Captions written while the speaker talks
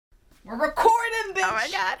We're recording, bitch. Oh my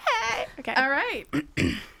god. Hey. Okay. All right.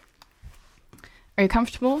 Are you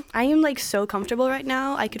comfortable? I am like so comfortable right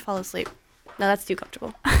now. I could fall asleep. No, that's too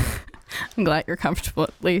comfortable. I'm glad you're comfortable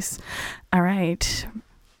at least. All right.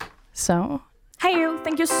 So, hey you,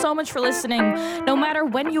 thank you so much for listening. No matter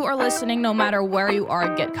when you are listening, no matter where you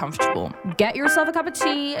are, get comfortable. Get yourself a cup of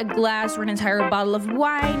tea, a glass, or an entire bottle of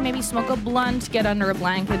wine. Maybe smoke a blunt, get under a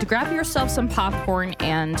blanket, grab yourself some popcorn,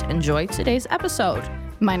 and enjoy today's episode.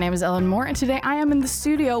 My name is Ellen Moore, and today I am in the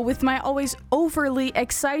studio with my always overly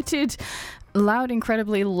excited, loud,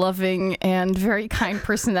 incredibly loving, and very kind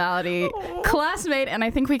personality, classmate, and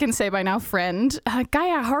I think we can say by now friend.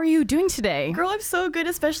 Kaia, how are you doing today? Girl, I'm so good,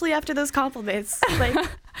 especially after those compliments. Like,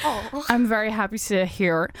 oh. I'm very happy to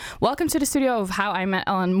hear. Welcome to the studio of How I Met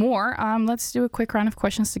Ellen Moore. Let's do a quick round of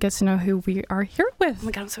questions to get to know who we are here with. Oh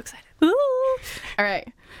my god, I'm so excited. Ooh. All right.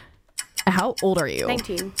 How old are you?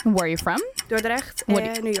 19. Where are you from? Dordrecht,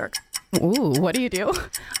 New York. Ooh, what do you do?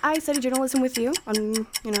 I study journalism with you.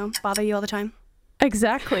 Bother you all the time.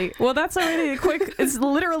 Exactly. Well, that's already it's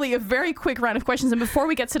literally a very quick round of questions. And before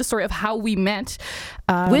we get to the story of how we met,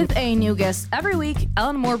 with a new guest every week,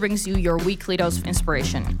 Ellen Moore brings you your weekly dose of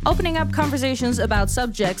inspiration, opening up conversations about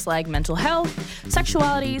subjects like mental health,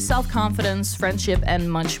 sexuality, self-confidence, friendship,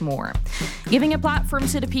 and much more. Giving a platform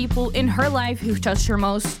to the people in her life who've touched her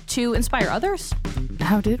most to inspire others.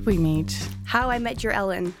 How did we meet? How I Met Your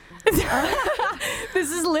Ellen.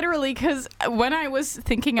 This is literally because when I was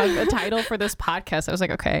thinking of a title for this podcast, I was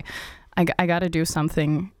like, okay, I got to do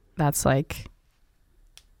something that's like,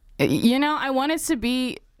 I want it to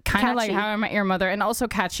be kind of like How I Met Your Mother and also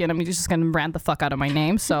catchy. And I'm just going to brand the fuck out of my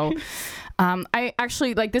name. So I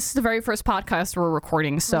actually, this is the very first podcast we're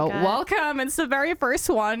recording. So welcome. It's the very first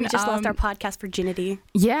one. We just lost our podcast virginity.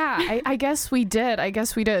 Yeah, I guess we did.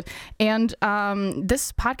 And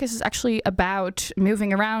this podcast is actually about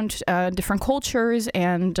moving around different cultures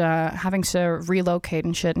and having to relocate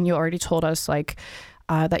and shit. And you already told us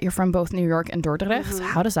that you're from both New York and Dordrecht. Mm-hmm.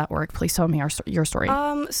 How does that work? Please tell me your story.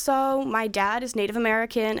 So my dad is Native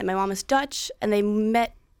American and my mom is Dutch, and they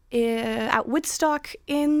met at Woodstock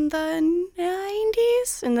in the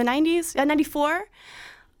 90s, 94.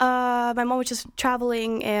 My mom was just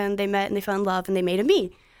traveling and they met and they fell in love and they made a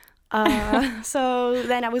me. So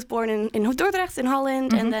then I was born in Dordrecht in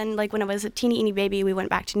Holland. Mm-hmm. And then when I was a teeny baby, we went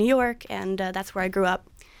back to New York, and that's where I grew up.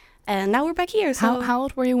 And now we're back here. So how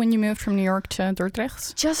old were you when you moved from New York to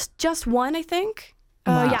Dordrecht? Just one, I think.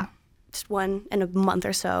 Wow. Yeah, just one in a month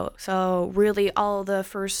or so. So really all the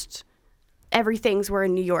first everythings were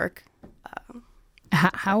in New York.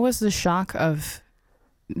 How was the shock of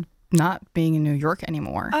not being in New York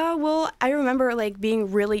anymore? Well, I remember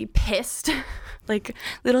being really pissed,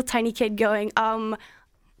 little tiny kid going,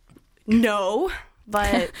 no,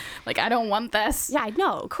 but I don't want this. Yeah, I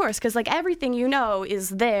know, of course, because everything is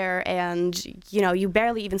there, and you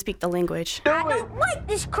barely even speak the language. I don't like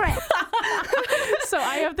this crap. So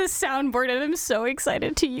I have this soundboard and I'm so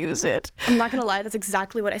excited to use it. I'm not gonna lie, that's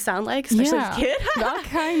exactly what I sound like, especially as a kid. Not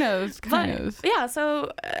kind of. Yeah, so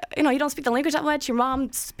you don't speak the language that much. Your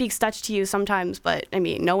mom speaks Dutch to you sometimes, but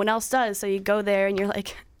no one else does. So you go there and you're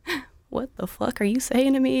like, what the fuck are you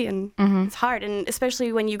saying to me? And It's hard, and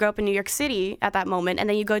especially when you grow up in New York City at that moment, and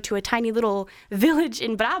then you go to a tiny little village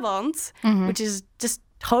in Brabant, which is just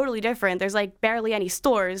totally different. There's barely any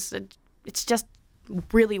stores. It's just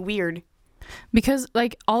really weird. Because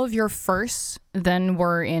all of your firsts then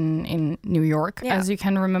were in New York, as you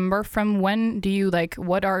can remember. From when do you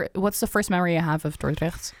what's the first memory you have of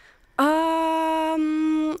Dordrecht?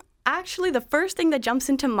 Actually, the first thing that jumps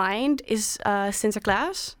into mind is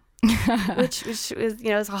Sinterklaas, which is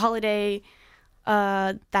is a holiday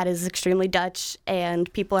that is extremely Dutch,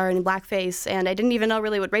 and people are in blackface, and I didn't even know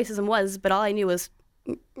really what racism was, but all I knew was,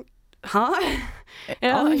 huh?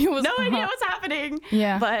 All I knew was, no idea what's happening.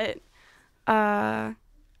 Yeah, but.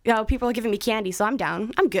 People are giving me candy, so I'm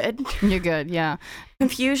down. I'm good. You're good, yeah.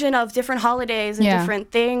 Confusion of different holidays and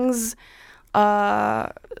different things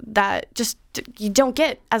that just you don't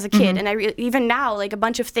get as a kid. And even now, a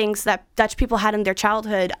bunch of things that Dutch people had in their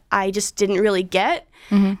childhood, I just didn't really get.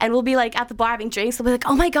 And we'll be at the bar having drinks. They'll be like,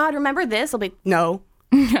 oh my God, remember this? I'll be like, no.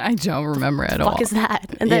 I don't remember at all. What the fuck is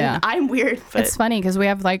that? And then I'm weird. But it's funny because we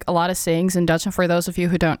have a lot of sayings in Dutch. And for those of you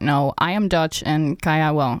who don't know, I am Dutch and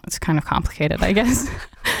Kaia, well, it's kind of complicated, I guess.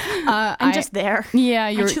 I'm just there. Yeah,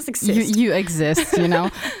 I just exist. You exist,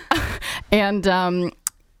 And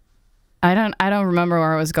I don't remember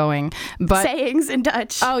where I was going, but sayings in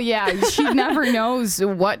Dutch. Oh yeah, she never knows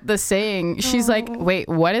what the saying. She's like, wait,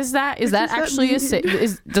 what is that? Is that actually a saying?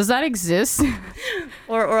 Does that exist?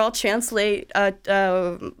 Or I'll translate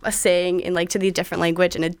a saying in like to the different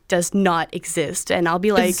language, and it does not exist. And I'll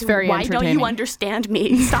be like, why don't you understand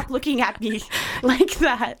me? Stop looking at me like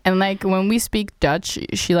that. And like when we speak Dutch,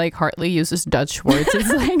 she like hardly uses Dutch words.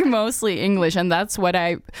 It's like mostly English, and that's what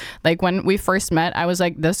I like. When we first met, I was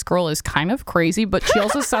like, this girl is kind of crazy, but she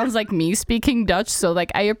also sounds like me speaking Dutch, so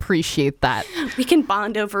like I appreciate that. We can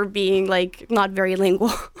bond over being like not very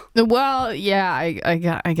lingual. Well, yeah,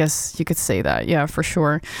 I guess you could say that. Yeah, for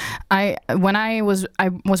sure. I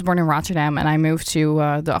was born in Rotterdam, and I moved to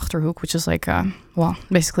the Achterhoek, which is like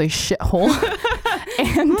basically a shithole.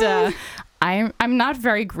 And I'm not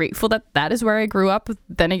very grateful that is where I grew up.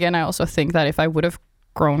 Then again, I also think that if I would have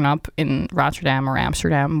grown up in Rotterdam or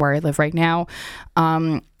Amsterdam, where I live right now,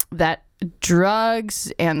 that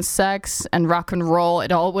drugs and sex and rock and roll,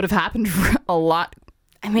 it all would have happened a lot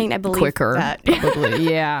I believe quicker, that.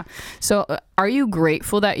 Probably, yeah. So are you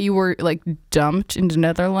grateful that you were like dumped in the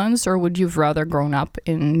Netherlands, or would you have rather grown up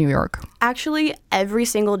in New York? Actually, every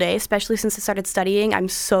single day, especially since I started studying, I'm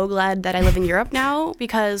so glad that I live in Europe now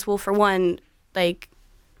because, well, for one, like,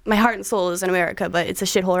 my heart and soul is in America, but it's a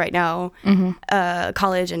shithole right now.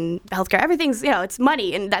 College and healthcare, everything's, it's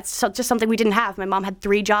money, and that's just something we didn't have. My mom had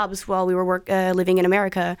 3 jobs while we were living in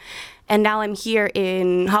America, and now I'm here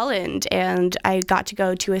in Holland, and I got to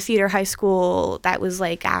go to a theater high school that was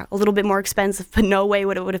like a little bit more expensive, but no way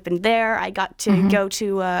would it would have been there. I got to go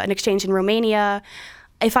to an exchange in Romania.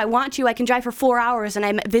 If I want to, I can drive for 4 hours, and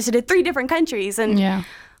I visited 3 different countries, and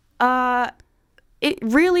it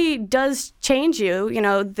really does change you,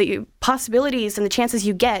 the possibilities and the chances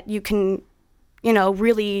you get. You can,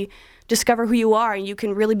 really discover who you are, and you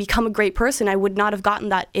can really become a great person. I would not have gotten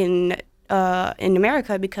that in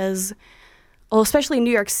America because, well, especially in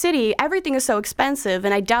New York City, everything is so expensive,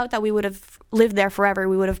 and I doubt that we would have lived there forever.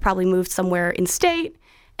 We would have probably moved somewhere in state,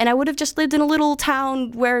 and I would have just lived in a little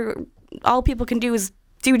town where all people can do is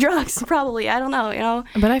do drugs, probably. I don't know,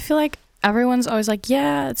 But I feel like everyone's always like,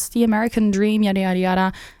 yeah, it's the American dream, yada, yada,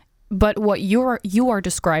 yada. But what you are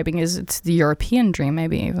describing it's the European dream,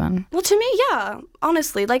 maybe even. Well, to me, yeah,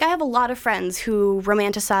 honestly. Like, I have a lot of friends who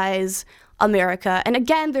romanticize America. And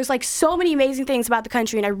again, there's like so many amazing things about the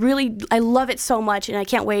country, and I love it so much, and I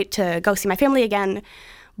can't wait to go see my family again.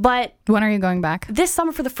 But when are you going back? This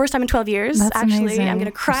summer for the first time in 12 years. That's actually amazing. I'm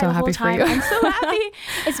gonna cry the whole time. I'm so happy.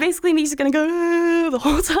 It's basically me just gonna go the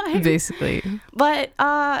whole time. Basically. But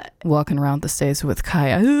walking around the States with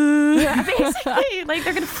Kaia. Yeah, basically. Like,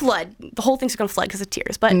 they're gonna flood. The whole thing's gonna flood because of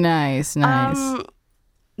tears. But nice.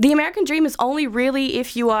 The American dream is only really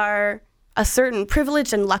if you are a certain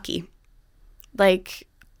privileged and lucky. Like,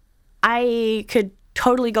 I could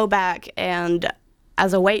totally go back, and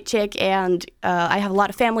as a white chick, and I have a lot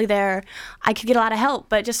of family there, I could get a lot of help,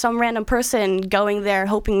 but just some random person going there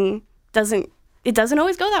hoping it doesn't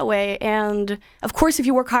always go that way. And of course, if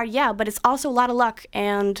you work hard, yeah, but it's also a lot of luck,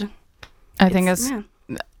 and I think it's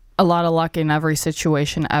a lot of luck in every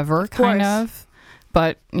situation ever, kind of.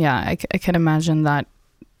 But yeah, I can imagine that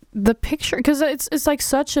the picture, because it's like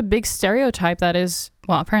such a big stereotype that is,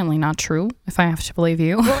 well, apparently not true, if I have to believe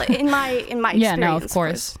you. Well, in my experience. Yeah, no, of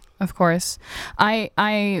course. Of course. I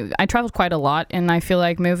traveled quite a lot, and I feel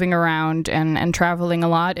like moving around and traveling a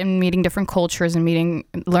lot and meeting different cultures and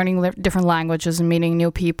learning different languages and meeting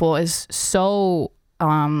new people is so,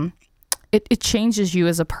 it changes you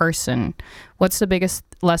as a person. What's the biggest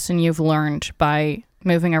lesson you've learned by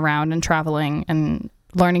moving around and traveling and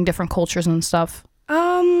learning different cultures and stuff?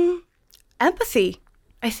 Empathy,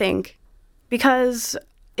 I think. Because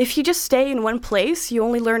if you just stay in one place, you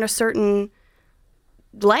only learn a certain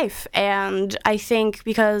life. And I think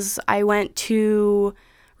because I went to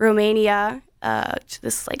Romania, to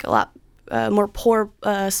this like a lot more poor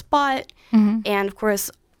spot, and of course,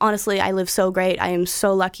 honestly, I live so great. I am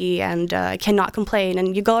so lucky, and I cannot complain.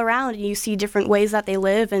 And you go around and you see different ways that they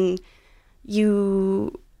live, and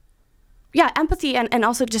empathy and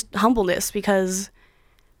also just humbleness, because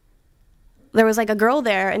there was like a girl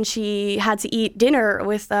there, and she had to eat dinner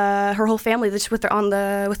with her whole family, just with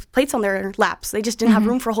plates on their laps. They just didn't have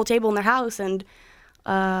room for a whole table in their house, and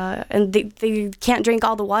they can't drink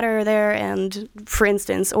all the water there. And for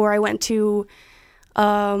instance, or I went to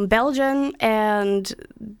Belgium and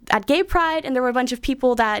at Gay Pride, and there were a bunch of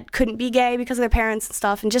people that couldn't be gay because of their parents and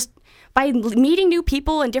stuff. And just by meeting new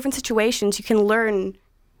people in different situations, you can learn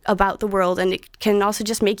about the world, and it can also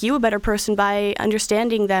just make you a better person by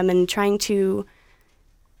understanding them and trying to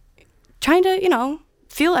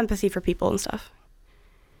feel empathy for people and stuff.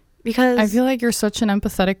 because I feel like you're such an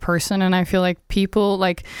empathetic person, and I feel like people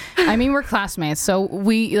like, I mean, we're classmates, so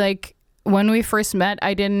we like when we first met,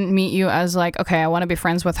 I didn't meet you as like, okay, I want to be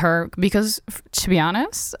friends with her, because to be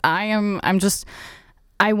honest,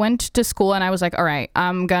 I went to school and I was like, all right,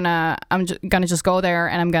 I'm gonna just go there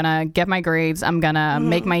and I'm gonna get my grades. I'm gonna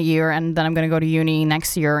make my year, and then I'm gonna go to uni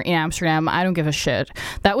next year in Amsterdam. I don't give a shit.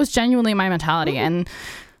 That was genuinely my mentality. And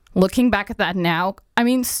looking back at that now, I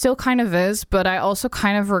mean, still kind of is, but I also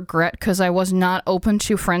kind of regret because I was not open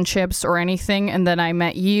to friendships or anything. And then I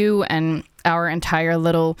met you and our entire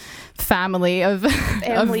little family of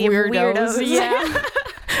weirdos. Yeah,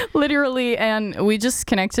 literally. And we just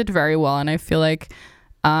connected very well. And I feel like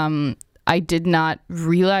I did not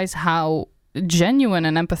realize how genuine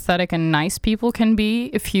and empathetic and nice people can be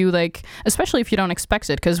if you like, especially if you don't expect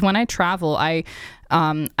it. Because when I travel,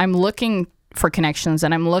 I'm looking for connections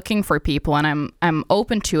and I'm looking for people, and I'm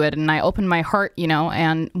open to it, and I open my heart, you know.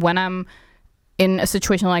 And when I'm in a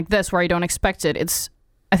situation like this where I don't expect it,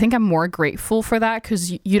 I think I'm more grateful for that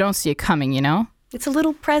because you don't see it coming, you know. It's a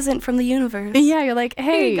little present from the universe. Yeah, you're like, hey,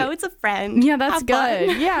 here you go, it's a friend. Yeah, that's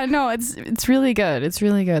good. Yeah, no, it's really good. It's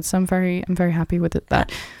really good. So I'm very happy with it.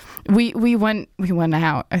 That we went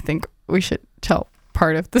out. I think we should tell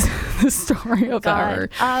part of the story about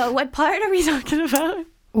her. What part are we talking about?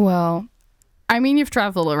 Well, I mean, you've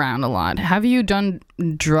traveled around a lot. Have you done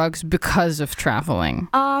drugs because of traveling?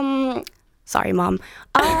 Sorry, Mom.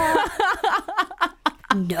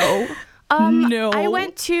 No. No. I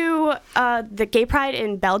went to the gay pride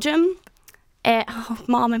in Belgium. And,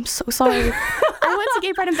 Mom, I'm so sorry. I went to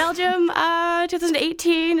gay pride in Belgium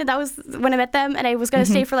 2018, and that was when I met them. And I was going to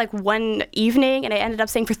stay for like one evening, and I ended up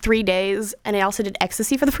staying for 3 days. And I also did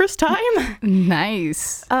ecstasy for the first time.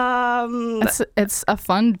 Nice. It's a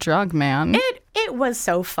fun drug, man. It was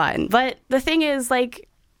so fun. But the thing is, like,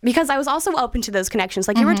 because I was also open to those connections,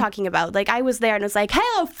 like you were talking about. Like, I was there and it was like,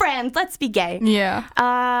 hello, friends, let's be gay. Yeah.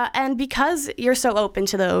 And because you're so open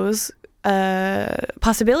to those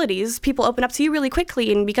possibilities, people open up to you really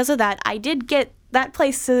quickly. And because of that, I did get that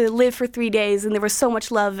place to live for 3 days, and there was so much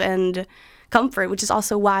love and comfort, which is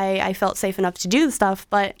also why I felt safe enough to do the stuff.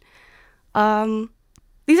 But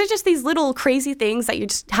these are just these little crazy things that you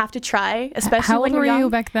just have to try, especially when you're young. How old were you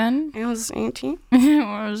back then? I was 18.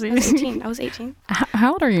 I was 18.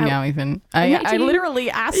 How old are you now, even? I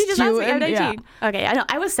literally asked you. You just asked me. I'm 19. Yeah. Okay, I know.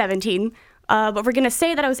 I was 17. But we're going to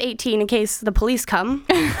say that I was 18 in case the police come.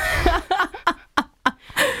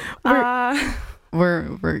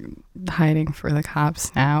 We're hiding for the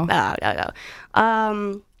cops now.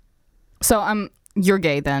 No. So you're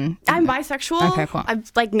gay then? I'm bisexual. Okay, cool.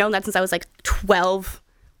 I've like known that since I was like 12.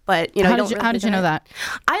 But you know, how did you know that?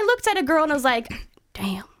 I looked at a girl and I was like,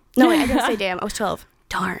 damn. No, wait, I didn't say damn. I was 12.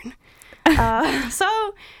 Darn.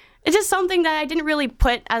 So it's just something that I didn't really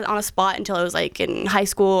put on a spot until I was like in high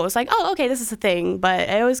school. It was like, oh, okay, this is a thing. But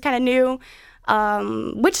I always kind of knew.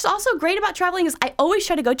 Which is also great about traveling is I always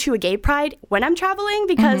try to go to a gay pride when I'm traveling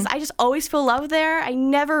because I just always feel love there. I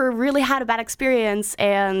never really had a bad experience,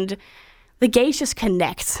 and the gays just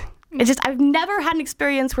connect. It's just, I've never had an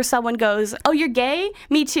experience where someone goes, oh, you're gay?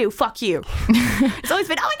 Me too. Fuck you. It's always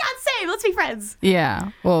been, oh my God, same. Let's be friends.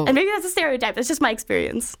 Yeah. Well, and maybe that's a stereotype. That's just my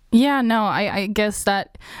experience. Yeah, no, I guess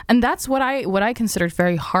that, and that's what I considered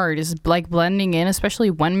very hard is like blending in, especially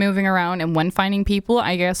when moving around and when finding people.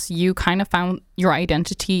 I guess you kind of found your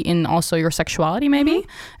identity in also your sexuality, maybe,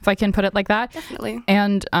 if I can put it like that. Definitely.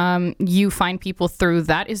 And you find people through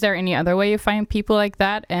that. Is there any other way you find people like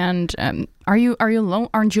that? And aren't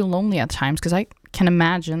you lonely at times? Because I can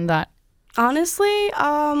imagine that. Honestly,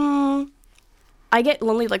 I get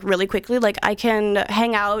lonely like really quickly. Like I can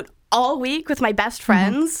hang out all week with my best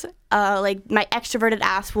friends. Like my extroverted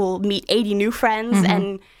ass will meet 80 new friends,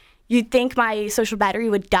 and you'd think my social battery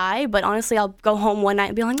would die, but honestly, I'll go home one night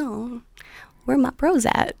and be like, oh, where my bros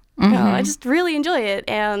at? You know, I just really enjoy it.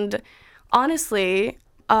 And honestly,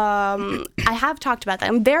 I have talked about that.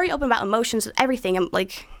 I'm very open about emotions, everything. I'm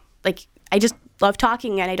like I just love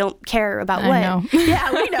talking, and I don't care about what. I know.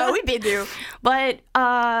 Yeah, we know. We've been through. But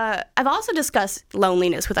I've also discussed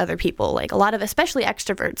loneliness with other people, like a lot of, especially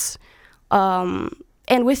extroverts.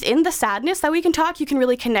 And within the sadness that we can talk, you can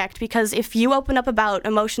really connect, because if you open up about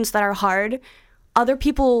emotions that are hard, other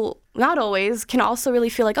people, not always, can also really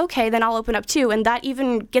feel like, okay, then I'll open up too. And that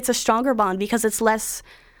even gets a stronger bond because it's less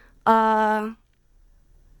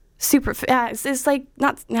it's like,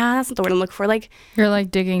 that's not the word I'm looking for. Like, you're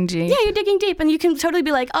like digging deep. Yeah, you're digging deep, and you can totally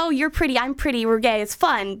be like, oh, you're pretty, I'm pretty, we're gay, it's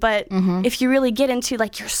fun. But if you really get into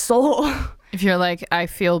like your soul, if you're like, I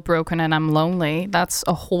feel broken and I'm lonely, that's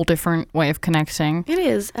a whole different way of connecting. It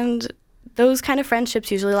is, and those kind of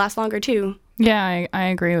friendships usually last longer too. Yeah, I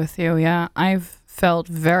agree with you. Yeah, I've felt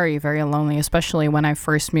very, very lonely, especially when I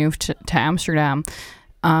first moved to Amsterdam.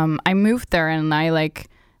 I moved there and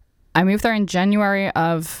I moved there in January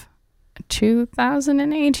of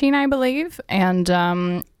 2018, I believe.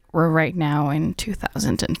 And we're right now in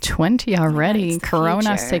 2020 already.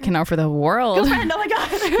 Corona's taken over the world. Girlfriend, oh my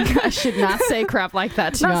God. I should not say crap like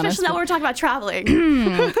that, to be honest. Especially now we're talking about traveling.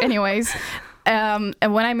 Anyways, and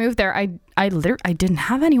when I moved there, I didn't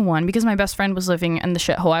have anyone because my best friend was living in the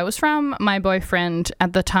shithole I was from. My boyfriend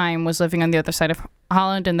at the time was living on the other side of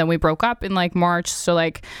Holland, and then we broke up in like March. So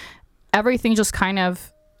like everything just kind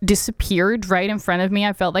of disappeared right in front of me.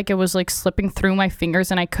 I felt like it was like slipping through my fingers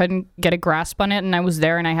and I couldn't get a grasp on it. And I was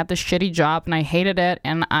there and I had this shitty job and I hated it.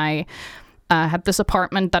 And I had this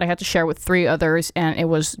apartment that I had to share with 3 others, and it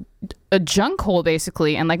was a junk hole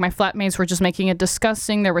basically. And like my flatmates were just making it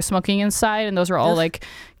disgusting. They were smoking inside, and those are all like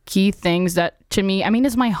key things that to me, I mean,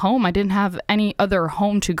 it's my home. I didn't have any other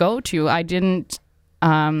home to go to. I didn't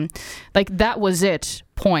like that was it,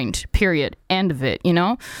 point, period, end of it, you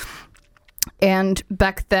know? And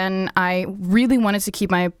back then, I really wanted to keep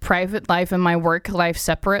my private life and my work life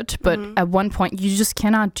separate. But at one point, you just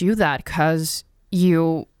cannot do that because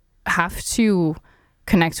you have to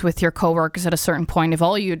connect with your coworkers at a certain point. If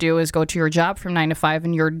all you do is go to your job from 9 to 5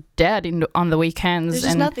 and you're dead on the weekends. There's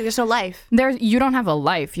just nothing. There's no life. You don't have a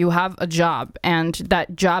life. You have a job, and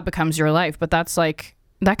that job becomes your life. But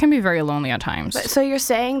that can be very lonely at times. So you're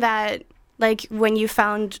saying that like when you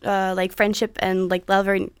found like friendship and like love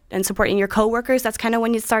and support in your coworkers, that's kind of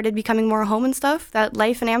when you started becoming more home and stuff, that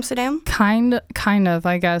life in Amsterdam? Kind of,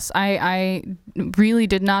 I guess. I really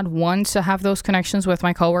did not want to have those connections with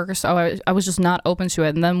my coworkers, so I was just not open to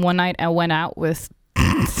it. And then one night I went out with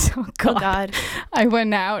oh God. I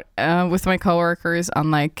went out with my coworkers on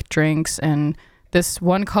like drinks, and this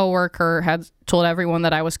one coworker had told everyone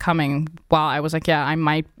that I was coming while I was like, yeah, I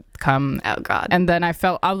might come. Oh God. And then I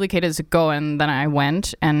felt obligated to go, and then I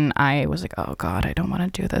went, and I was like, oh God, I don't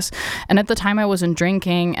want to do this. And at the time I wasn't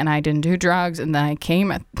drinking and I didn't do drugs, and then I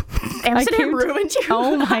came at Amsterdam ruined you.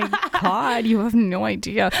 Oh my God, you have no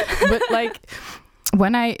idea. But like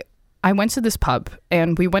when I went to this pub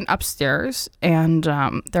and we went upstairs, and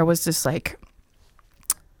there was this like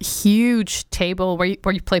huge table where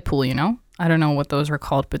you play pool, you know? I don't know what those are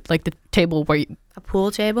called, but like the table where you... A pool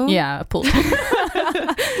table? Yeah, a pool table.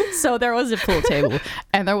 So there was a pool table,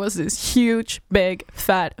 and there was this huge, big,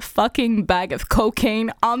 fat fucking bag of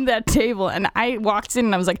cocaine on that table. And I walked in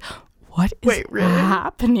and I was like, what is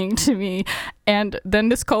happening to me? And then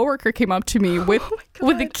this coworker came up to me with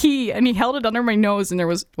a key, and he held it under my nose, and there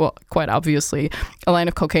was, well, quite obviously a line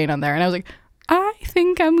of cocaine on there. And I was like, I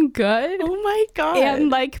think I'm good. Oh my God. And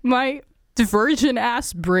like my virgin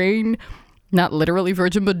ass brain, not literally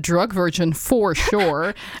virgin, but drug virgin for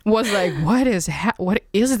sure, was like, what is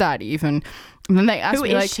that even? And then they asked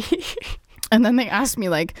me like, she? And then they asked me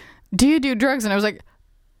like, do you do drugs? And I was like,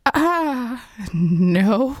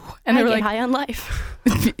 no. And they were like, high on life.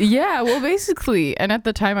 Yeah, well, basically. And at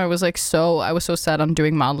the time I was so sad on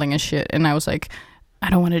doing modeling and shit. And I was like, I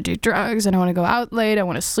don't want to do drugs. I don't want to go out late. I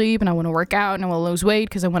want to sleep, and I want to work out, and I want to lose weight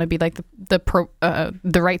because I want to be like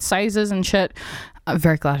the right sizes and shit. I'm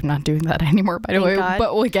very glad I'm not doing that anymore, by the way. God.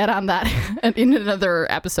 But we'll get on that in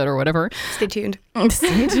another episode or whatever. Stay tuned.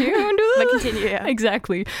 Stay tuned. But continue, yeah.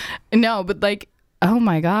 Exactly. No, but like, oh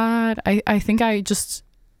my God. I think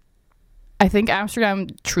Amsterdam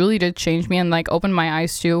truly did change me and like opened my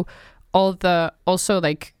eyes to all the also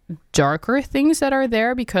like darker things that are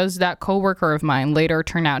there, because that coworker of mine later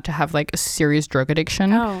turned out to have like a serious drug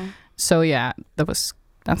addiction. Oh. So yeah, that's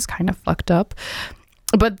kind of fucked up.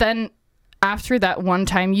 But then after that one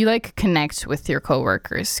time, you like connect with your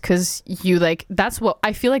coworkers, because you like, that's what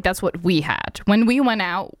I feel like that's what we had when we went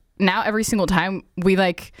out. Now every single time we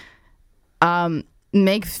like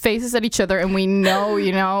make faces at each other, and we know,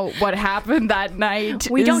 you know, what happened that night.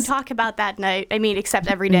 We don't talk about that night. I mean, except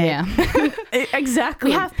every day. Yeah. Exactly.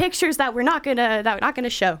 We have pictures that we're not gonna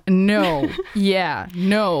show. No. Yeah.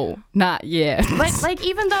 No. Not yet. But like,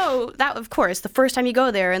 even though that, of course, the first time you go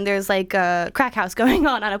there and there's like a crack house going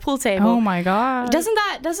on a pool table. Oh my God. Doesn't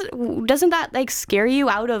that like scare you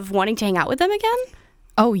out of wanting to hang out with them again?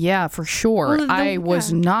 Oh yeah, for sure. Well, I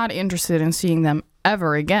was not interested in seeing them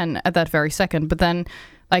ever again at that very second. But then,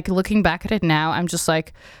 like, looking back at it now, I'm just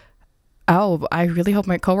like, oh, I really hope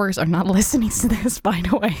my coworkers are not listening to this, by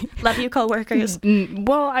the way. Love you, coworkers.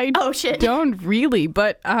 Well, I don't really,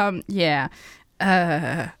 but yeah.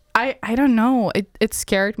 I don't know. It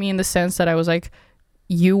scared me in the sense that I was like,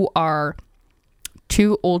 you are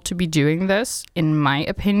too old to be doing this, in my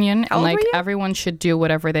opinion. How old were you? Everyone should do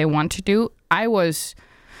whatever they want to do. I was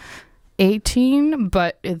 18,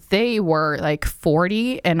 but they were like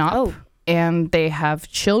 40 and up. Oh. And they have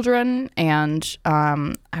children, and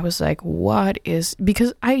I was like, what is,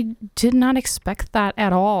 because I did not expect that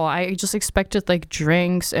at all. I just expected like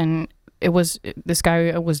drinks, and it was, this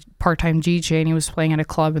guy was part-time DJ, and he was playing at a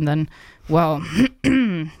club, and then, well,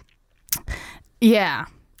 yeah.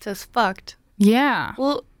 Just fucked. Yeah.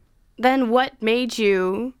 Well, then what made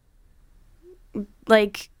you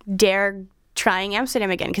like dare trying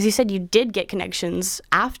Amsterdam again? Because you said you did get connections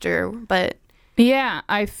after, but... Yeah,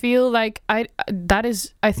 I feel like I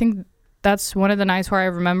think that's one of the nights where I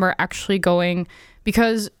remember actually going,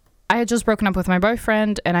 because I had just broken up with my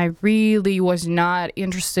boyfriend, and I really was not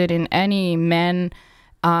interested in any men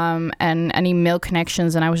and any male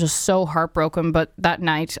connections, and I was just so heartbroken. But that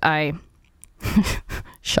night I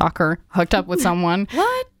shocker, hooked up with someone.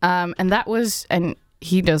 What? And that was, and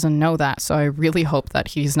he doesn't know that, so I really hope that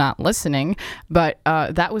he's not listening. But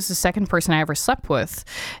that was the second person I ever slept with.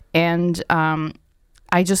 And I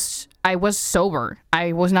was sober.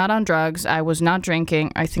 I was not on drugs. I was not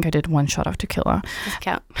drinking. I think I did 1 shot of tequila. Doesn't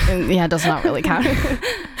count. Yeah, it does not really count.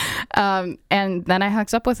 And then I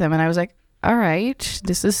hooked up with him, and I was like, all right,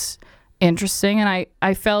 this is interesting. And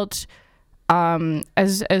I felt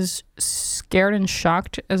as scared and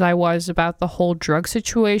shocked as I was about the whole drug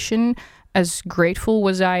situation, as grateful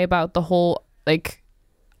was I about the whole, like,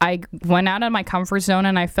 I went out of my comfort zone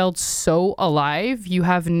and I felt so alive. You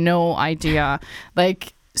have no idea.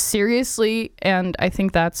 Like, seriously. And I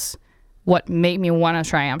think that's what made me want to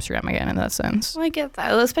try Amsterdam again in that sense. I get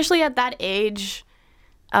that. Especially at that age,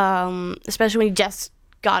 especially when you just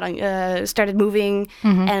got on, started moving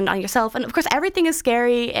and on yourself. And of course, everything is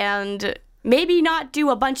scary, and maybe not do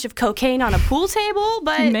a bunch of cocaine on a pool table,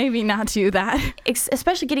 but maybe not do that.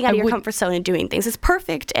 Especially getting out of your comfort zone and doing things. It's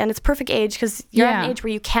perfect, and it's perfect age because you're at an age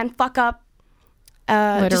where you can fuck up.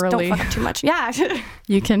 Literally. Just don't fuck up too much. Yeah.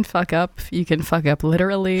 You can fuck up. You can fuck up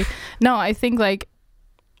literally. No, I think, like,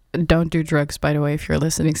 don't do drugs, by the way, if you're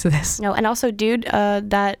listening to this. No, and also, dude,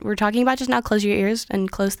 that we're talking about just now, close your ears and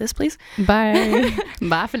close this, please. Bye.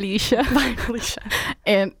 Bye, Felicia. Bye, Felicia.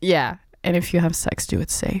 And yeah. And if you have sex, do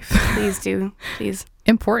it safe. Please do. Please.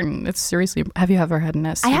 Important. It's seriously. Have you ever had an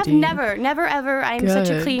STD? I have never, ever. I'm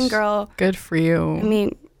such a clean girl. Good for you. I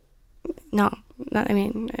mean, no. I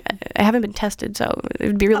mean, I haven't been tested, so it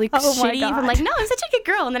would be really shitty if I'm like, no, I'm such a good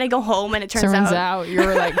girl. And then I go home and it turns out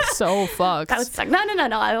you're like so fucked. That would suck. No.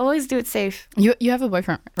 I always do it safe. You have a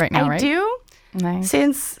boyfriend right now, right? I do. Nice.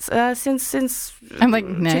 Since I'm like,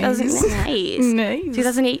 nice.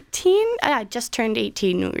 2018. I just turned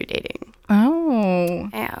 18 when we were dating. Oh.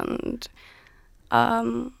 And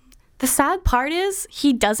the sad part is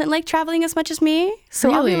he doesn't like traveling as much as me. So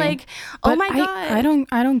really? I'll be like, oh my God.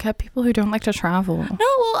 I don't get people who don't like to travel. No,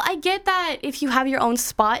 well, I get that if you have your own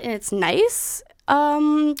spot and it's nice,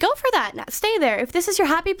 go for that. Stay there. If this is your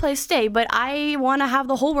happy place, stay. But I want to have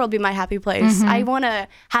the whole world be my happy place. I want to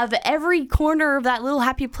have every corner of that little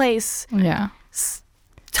happy place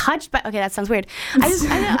touched by... Okay, that sounds weird. I just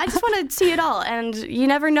want to see it all. And you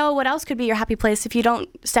never know what else could be your happy place if you don't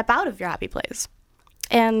step out of your happy place.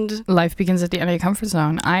 And life begins at the end of your comfort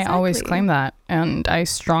zone. I always claim that, and I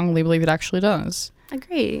strongly believe it actually does.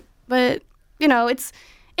 Agree. But, you know, it's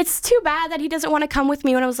too bad that he doesn't want to come with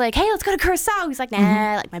me when I was like, hey, let's go to Curacao. He's like, nah,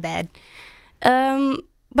 I like my bed.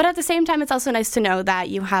 But at the same time, it's also nice to know that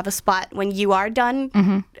you have a spot when you are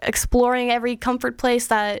done exploring every comfort place,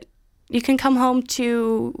 that you can come home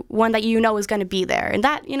to one that you know is going to be there. And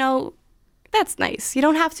that, you know, that's nice. You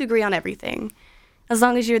don't have to agree on everything, as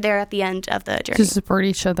long as you're there at the end of the journey. To support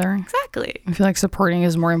each other. Exactly. I feel like supporting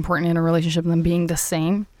is more important in a relationship than being the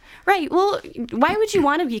same. Right. Well, why would you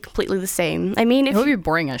want to be completely the same? I mean, it would be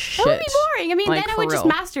boring as shit. It would be boring. I mean, like, then I would just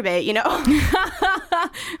masturbate, you know?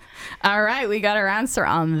 All right. We got our answer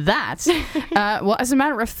on that. Well, as a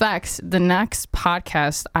matter of fact, the next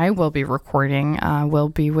podcast I will be recording will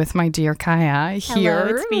be with my dear Kaia here.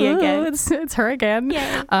 Hello, it's me again. It's her again.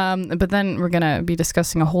 Yeah. But then we're going to be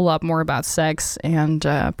discussing a whole lot more about sex and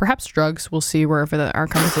perhaps drugs. We'll see wherever our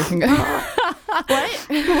conversation goes. What?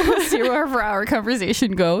 We'll see wherever our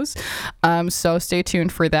conversation goes. So stay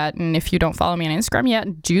tuned for that. And if you don't follow me on Instagram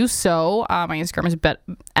yet, do so. My Instagram is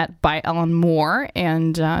at by Ellen Moore.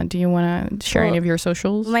 And do you want to share any of your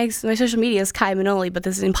socials? My social media is Kaia Manoeli, but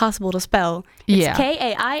this is impossible to spell. It's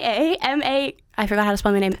Kaiama. I forgot how to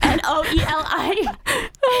spell my name. Noeli. Oh my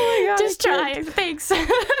God. Just try. Thanks.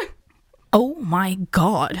 Oh my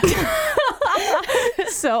God.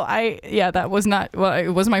 So that was not, well, it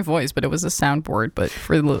was my voice, but it was a soundboard, but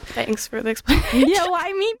thanks for the explanation. Yeah, well,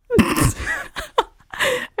 I mean,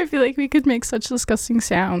 I feel like we could make such disgusting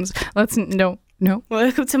sounds.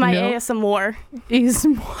 Welcome to my No. ASMR.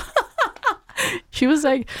 She was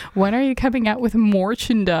like, when are you coming out with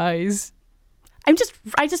merchandise? I just,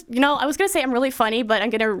 I was going to say I'm really funny, but I'm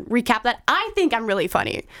going to recap that. I think I'm really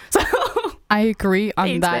funny. So I agree on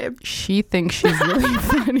Thanks, that. babe. She thinks she's really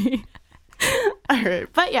funny. all right.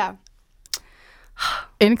 But yeah.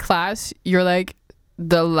 In class, you're like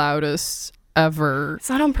the loudest ever. It's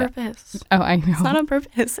not on purpose. Oh, I know. It's not on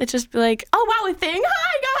purpose. It's just be like, oh, wow, a thing.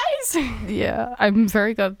 Hi, guys. Yeah, I'm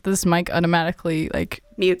very glad this mic automatically, like,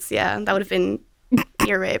 Mutes, yeah. That would have been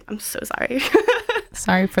ear rape. I'm so sorry.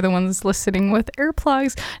 sorry for the ones listening with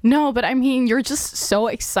earplugs. No, but I mean, you're just so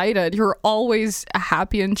excited. You're always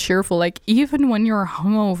happy and cheerful. Like, even when you're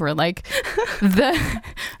hungover, like,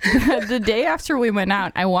 the day after we went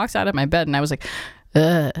out, I walked out of my bed and I was like,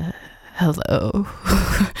 hello.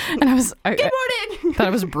 And I was, Good morning. thought I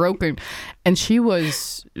was broken. And she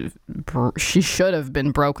should have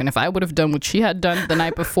been broken. If I would have done what she had done the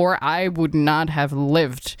night before, I would not have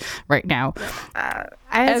lived right now. I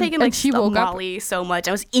had taken like she woke up Molly so much.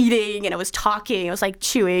 I was eating and I was talking. I was like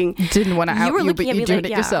chewing. Didn't want to out you, but you did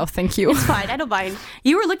it yourself. Thank you. It's fine. I don't mind.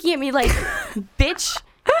 You were looking at me like, bitch,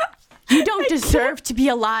 you don't deserve to be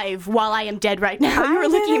alive while I am dead right now. You were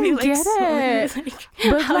looking at me like, get it.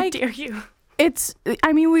 But how like, dare you? It's,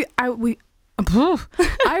 I mean, I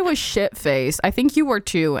was shit-faced. I think you were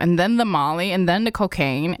too. And then the Molly and then the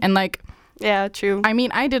cocaine. And like, Yeah, true. I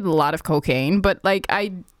mean, I did a lot of cocaine, but like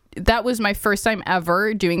that was my first time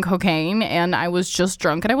ever doing cocaine, and I was just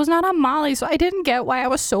drunk and I was not on Molly, so I didn't get why I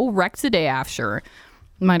was so wrecked the day after.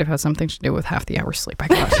 Might have had something to do with half the hour sleep I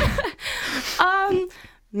got.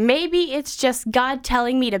 Maybe it's just God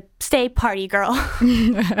telling me to stay party girl.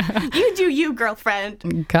 You do you,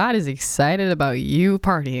 girlfriend. God is excited about you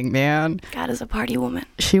partying, man. God is a party woman.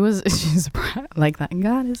 She's like that.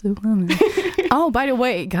 God is a woman. Oh, by the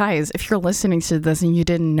way, guys, if you're listening to this and you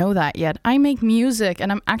didn't know that yet, I make music and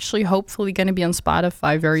I'm actually hopefully going to be on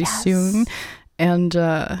Spotify very soon. And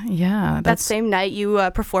yeah, That same night you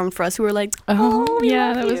performed for us, we were like, oh we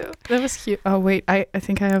yeah, love that was cute. Oh wait, I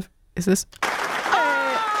think I have. Is this?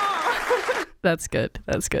 That's good.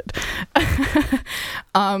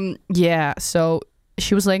 Yeah. So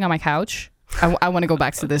she was laying on my couch. I want to go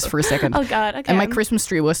back to this for a second. Oh God. Okay. And my Christmas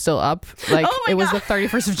tree was still up. Like it was God. the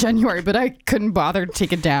 31st of January, but I couldn't bother to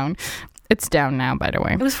take it down. It's down now, by the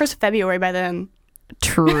way. It was 1st of February by then.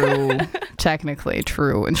 True. Technically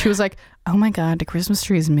true. And she was like, oh my God, the Christmas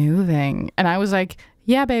tree is moving. And I was like,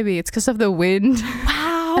 yeah, baby, it's because of the wind.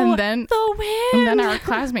 Wow. And then the wind. And then our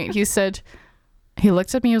classmate, he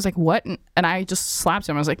looked at me, he was like, what? And I just slapped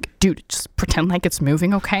him. I was like, dude, just pretend like it's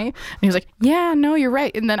moving, okay? And he was like, yeah, no, you're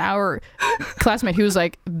right. And then our classmate, he was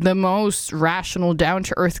like the most rational,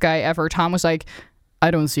 down-to-earth guy ever. Tom was like,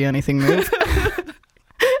 I don't see anything move.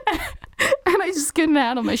 And I just couldn't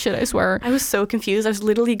handle my shit, I swear. I was so confused. I was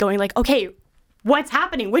literally going like, okay, what's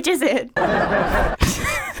happening? Which is it?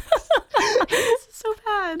 This is so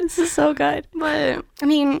bad. This is so good. But I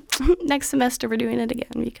mean, next semester we're doing it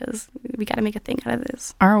again because we got to make a thing out of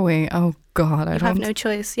this. Are we? Oh God, I You have no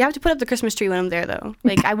choice. You have to put up the Christmas tree when I'm there, though.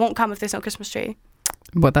 Like, I won't come if there's no Christmas tree.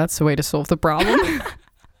 But that's the way to solve the problem.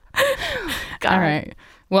 God. All right.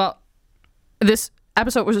 Well, this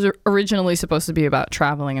episode was originally supposed to be about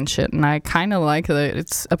traveling and shit, and I kind of like that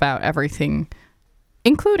it's about everything,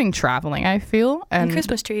 including traveling, I feel. And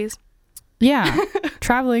Christmas trees. Yeah.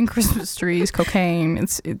 Traveling, Christmas trees, cocaine.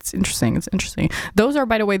 It's interesting. It's interesting. Those are,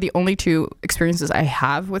 by the way, the only two experiences I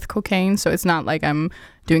have with cocaine. So it's not like I'm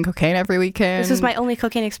doing cocaine every weekend. This is my only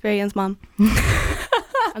cocaine experience, Mom.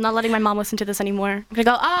 I'm not letting my mom listen to this anymore. I'm going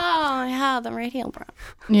to go, oh, yeah, the radio, bro.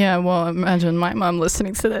 Yeah, well, imagine my mom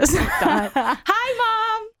listening to this. God.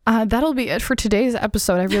 Hi, Mom. That'll be it for today's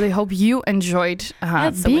episode. I really hope you enjoyed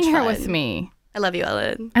being here with me. I love you,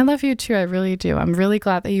 Ellen. I love you too. I really do. I'm really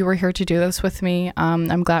glad that you were here to do this with me.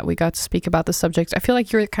 I'm glad we got to speak about the subject. I feel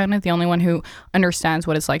like you're kind of the only one who understands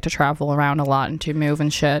what it's like to travel around a lot and to move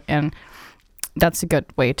and shit. And that's a good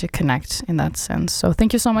way to connect in that sense. So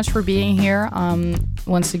thank you so much for being here.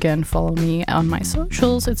 Once again, follow me on my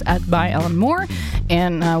socials. It's @byellenmoore.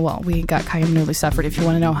 And well, we got Kaia Manoeli suffered. If you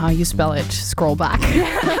want to know how you spell it, scroll back.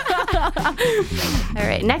 All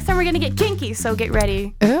right. Next time we're going to get kinky, so get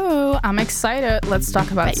ready. Oh, I'm excited. Let's talk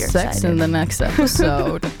about sex in the next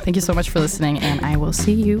episode. Thank you so much for listening, and I will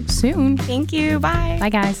see you soon. Thank you. Bye. Bye,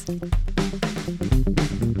 guys.